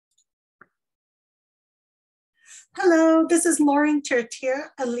Hello, this is Lauren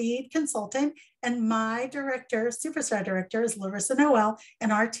Chertier, a lead consultant, and my director, superstar director, is Larissa Noel,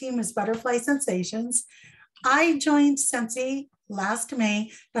 and our team is Butterfly Sensations. I joined Scentsy last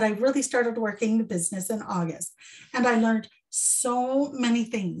May, but I really started working the business in August, and I learned so many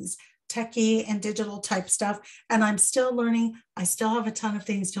things, techie and digital type stuff, and I'm still learning. I still have a ton of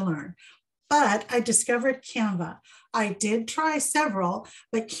things to learn. But I discovered Canva. I did try several,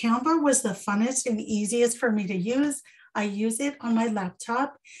 but Canva was the funnest and easiest for me to use. I use it on my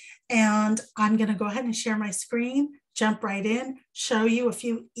laptop, and I'm going to go ahead and share my screen, jump right in, show you a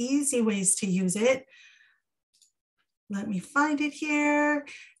few easy ways to use it. Let me find it here.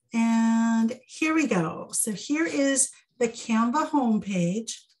 And here we go. So here is the Canva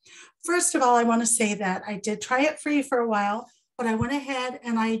homepage. First of all, I want to say that I did try it free for a while, but I went ahead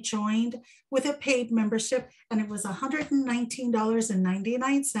and I joined with a paid membership, and it was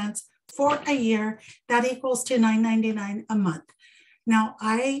 $119.99 for a year. That equals to $9.99 a month. Now,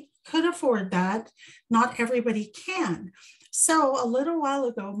 I could afford that. Not everybody can. So a little while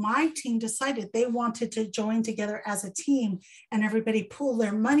ago, my team decided they wanted to join together as a team and everybody pool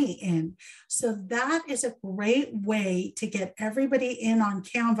their money in. So that is a great way to get everybody in on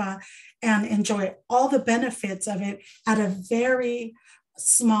Canva and enjoy all the benefits of it at a very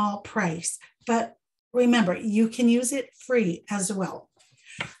small price. But remember, you can use it free as well.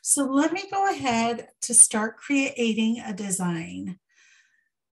 So let me go ahead to start creating a design.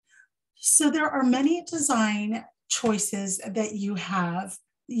 So there are many design choices that you have.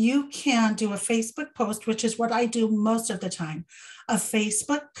 You can do a Facebook post, which is what I do most of the time, a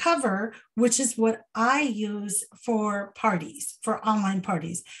Facebook cover, which is what I use for parties, for online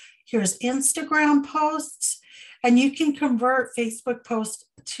parties. Here's Instagram posts, and you can convert Facebook posts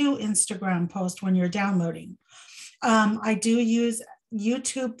to Instagram posts when you're downloading. I do use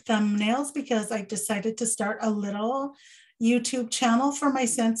YouTube thumbnails because I decided to start a little YouTube channel for my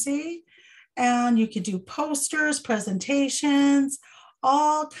Scentsy. And you could do posters, presentations,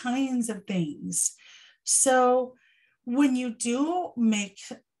 all kinds of things. So when you do make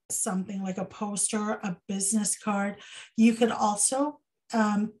something like a poster, a business card, you could also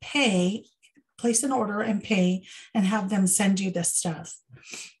place an order and pay and have them send you this stuff.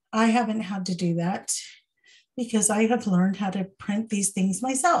 I haven't had to do that because I have learned how to print these things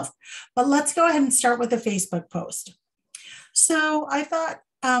myself. But let's go ahead and start with a Facebook post. So I thought,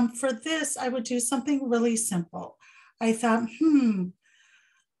 for this, I would do something really simple. I thought,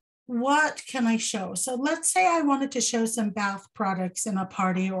 what can I show? So let's say I wanted to show some bath products in a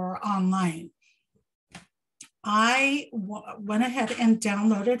party or online. I went ahead and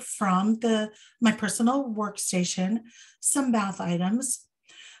downloaded from my personal workstation some bath items.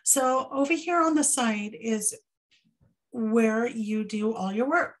 So over here on the side is where you do all your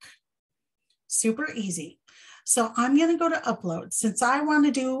work. Super easy. So I'm going to go to upload. Since I want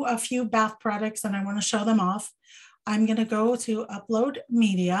to do a few bath products and I want to show them off, I'm going to go to upload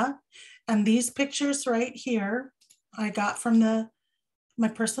media. And these pictures right here, I got from my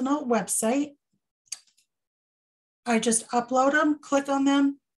personal website. I just upload them, click on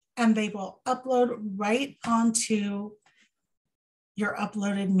them, and they will upload right onto your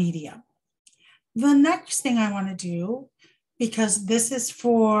uploaded media. The next thing I want to do, because this is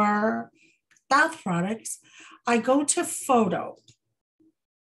for bath products, I go to photo.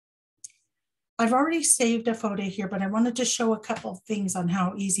 I've already saved a photo here, but I wanted to show a couple of things on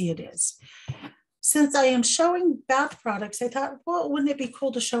how easy it is. Since I am showing bath products, I thought, well, wouldn't it be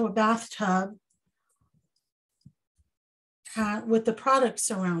cool to show a bathtub with the products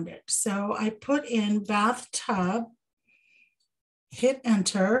around it? So I put in bathtub, hit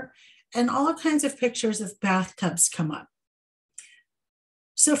enter, and all kinds of pictures of bathtubs come up.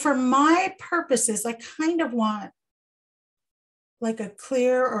 So for my purposes, I kind of want like a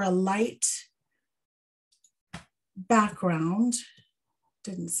clear or a light background.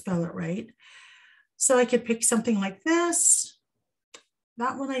 Didn't spell it right. So I could pick something like this.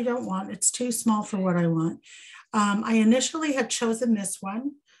 That one I don't want. It's too small for what I want. I initially had chosen this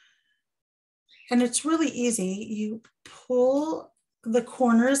one. And it's really easy. You pull the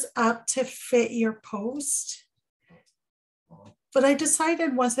corners up to fit your post. But I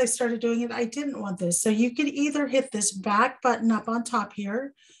decided once I started doing it, I didn't want this. So you could either hit this back button up on top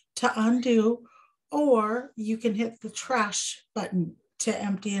here to undo, or you can hit the trash button to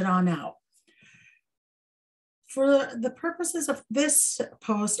empty it on out. For the purposes of this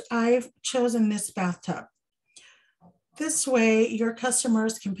post, I've chosen this bathtub. This way, your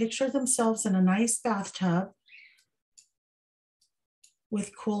customers can picture themselves in a nice bathtub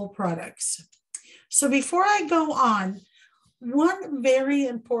with cool products. So before I go on, One very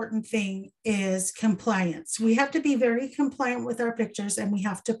important thing is compliance. We have to be very compliant with our pictures, and we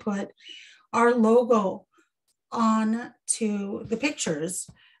have to put our logo on to the pictures,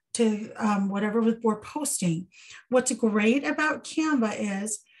 to whatever we're posting. What's great about Canva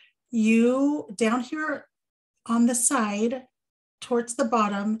is you down here on the side towards the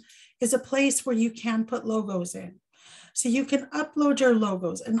bottom is a place where you can put logos in. So you can upload your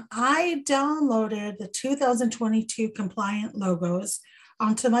logos. And I downloaded the 2022 compliant logos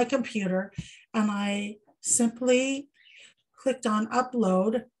onto my computer, and I simply clicked on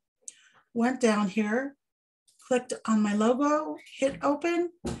upload, went down here, clicked on my logo, hit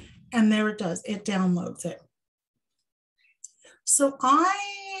open, and there it does. It downloads it. So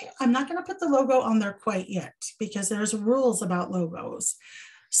I'm not going to put the logo on there quite yet because there's rules about logos.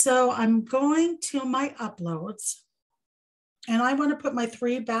 So I'm going to my uploads, and I want to put my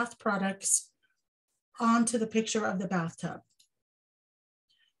 3 bath products onto the picture of the bathtub.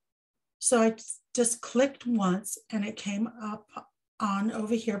 So I just clicked once and it came up on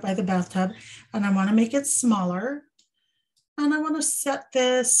over here by the bathtub, and I want to make it smaller. And I want to set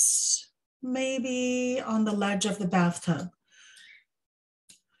this maybe on the ledge of the bathtub.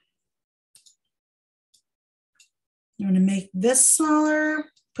 I'm going to make this smaller,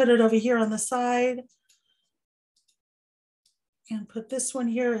 put it over here on the side, and put this one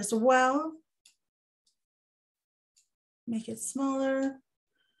here as well. Make it smaller.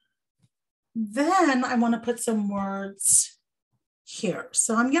 Then I want to put some words here.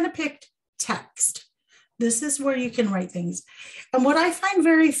 So I'm going to pick text. This is where you can write things. And what I find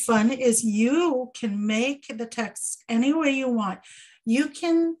very fun is you can make the text any way you want. You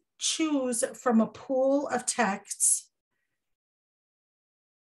can choose from a pool of texts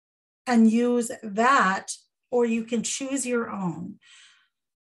and use that, or you can choose your own.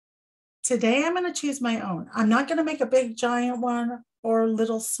 Today, I'm going to choose my own. I'm not going to make a big giant one or a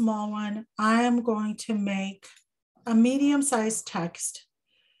little small one. I am going to make a medium-sized text.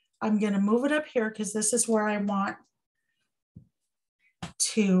 I'm going to move it up here because this is where I want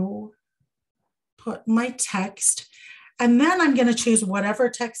to put my text. And then I'm going to choose whatever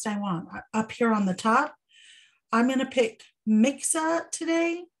text I want. Up here on the top, I'm going to pick Mixa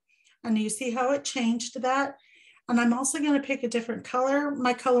today. And you see how it changed to that. And I'm also going to pick a different color.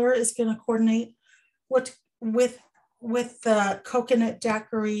 My color is going to coordinate with the coconut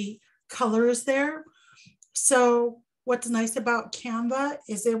daiquiri colors there. So what's nice about Canva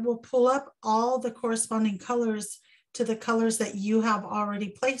is it will pull up all the corresponding colors to the colors that you have already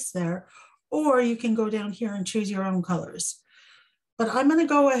placed there. Or you can go down here and choose your own colors. But I'm going to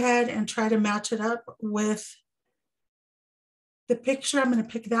go ahead and try to match it up with the picture. I'm going to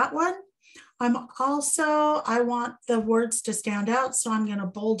pick that one. I want the words to stand out, so I'm going to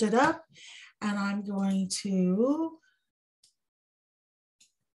bold it up, and I'm going to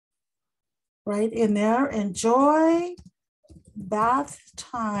write in there, enjoy bath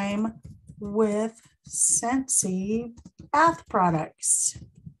time with Scentsy bath products.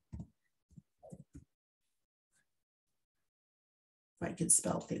 If I could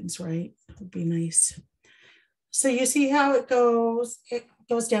spell things right, it would be nice. So you see how it goes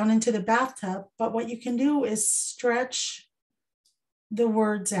down into the bathtub, but what you can do is stretch the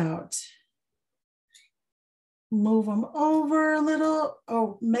words out. Move them over a little,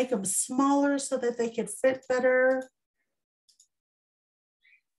 or make them smaller so that they could fit better.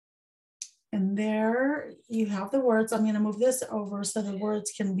 And there you have the words. I'm going to move this over so the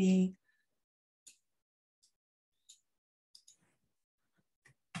words can be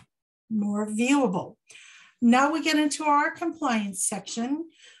more viewable. Now we get into our compliance section.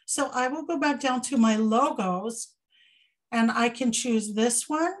 So I will go back down to my logos, and I can choose this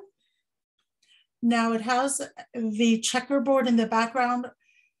one. Now it has the checkerboard in the background.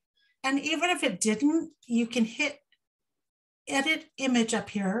 And even if it didn't, you can hit edit image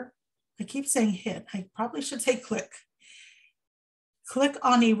up here. I keep saying hit. I probably should say click. Click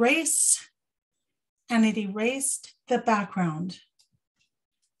on erase, and it erased the background.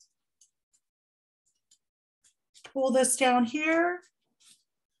 Pull this down here.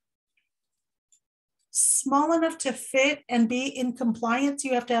 Small enough to fit and be in compliance.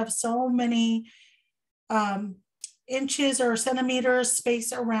 You have to have so many inches or centimeters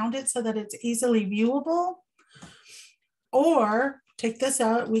space around it so that it's easily viewable. Or take this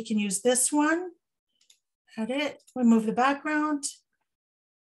out. We can use this one. Edit, remove the background.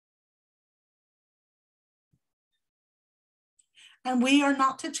 And we are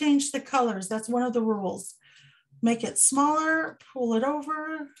not to change the colors. That's one of the rules. Make it smaller, pull it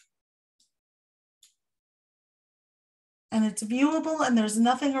over. And it's viewable and there's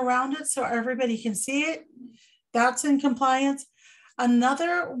nothing around it so everybody can see it. That's in compliance.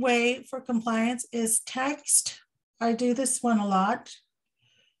 Another way for compliance is text. I do this one a lot.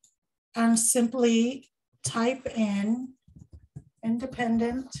 And simply type in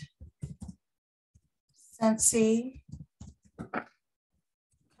independent Scentsy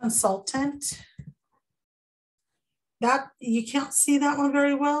Consultant. That you can't see that one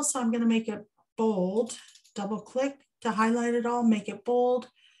very well, so I'm going to make it bold. Double click to highlight it all, make it bold,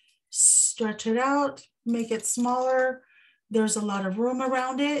 stretch it out, make it smaller. There's a lot of room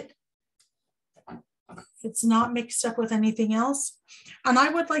around it. It's not mixed up with anything else. And I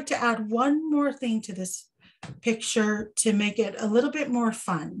would like to add one more thing to this picture to make it a little bit more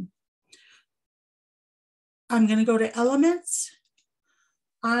fun. I'm going to go to Elements.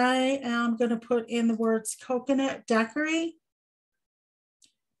 I am going to put in the words coconut daiquiri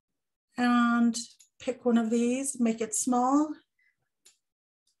and pick one of these, make it small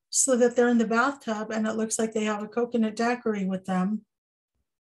so that they're in the bathtub and it looks like they have a coconut daiquiri with them.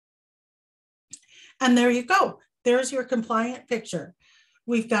 And there you go. There's your compliant picture.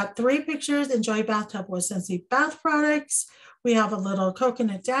 We've got 3 pictures. Enjoy bathtub with Scentsy bath products. We have a little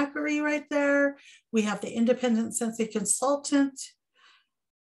coconut daiquiri right there. We have the independent Scentsy consultant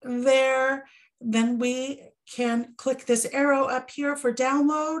there. Then we can click this arrow up here for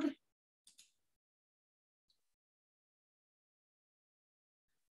download.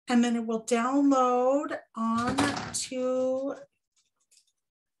 And then it will download on to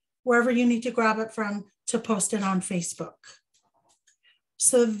wherever you need to grab it from to post it on Facebook.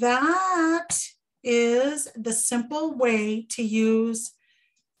 So that is the simple way to use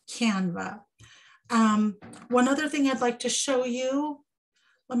Canva. One other thing I'd like to show you,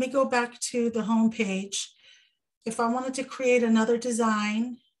 let me go back to the home page. If I wanted to create another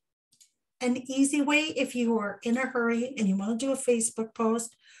design, an easy way if you are in a hurry and you want to do a Facebook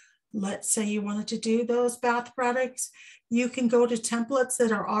post, let's say you wanted to do those bath products, you can go to templates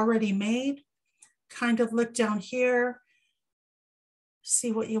that are already made, kind of look down here,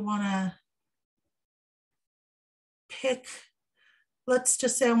 see what you want to pick. Let's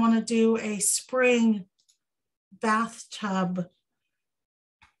just say I want to do a spring bathtub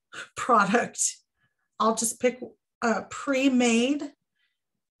product. I'll just pick a pre-made.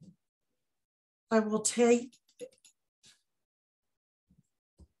 I will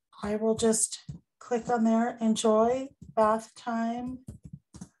just click on there, enjoy bath time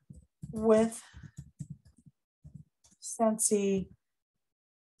with Scentsy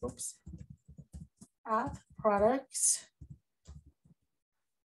bath products.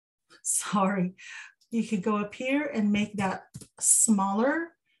 Sorry, you could go up here and make that smaller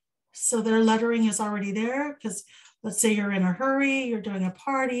so their lettering is already there, because let's say you're in a hurry, you're doing a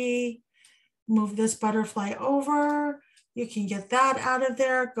party, move this butterfly over. You can get that out of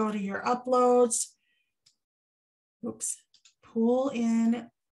there, go to your uploads. Oops, pull in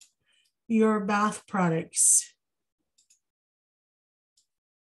your bath products.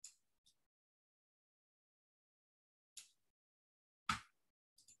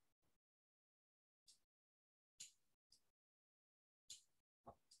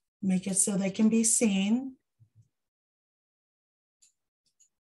 Make it so they can be seen.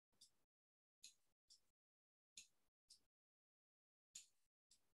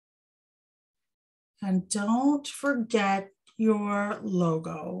 And don't forget your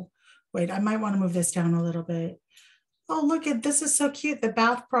logo. Wait, I might want to move this down a little bit. Oh, look at this, is so cute. The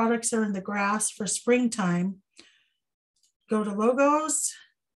bath products are in the grass for springtime. Go to logos.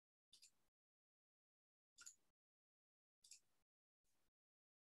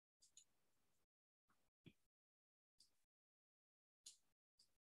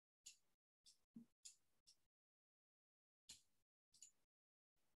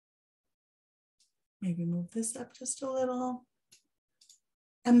 Maybe move this up just a little.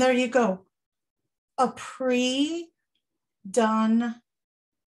 And there you go. A pre-done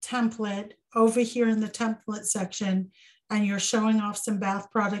template over here in the template section. And you're showing off some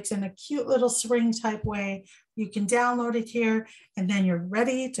bath products in a cute little spring type way. You can download it here and then you're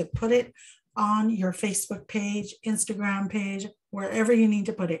ready to put it on your Facebook page, Instagram page, wherever you need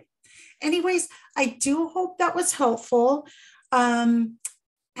to put it. Anyways, I do hope that was helpful. And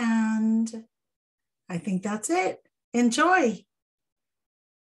I think that's it. Enjoy.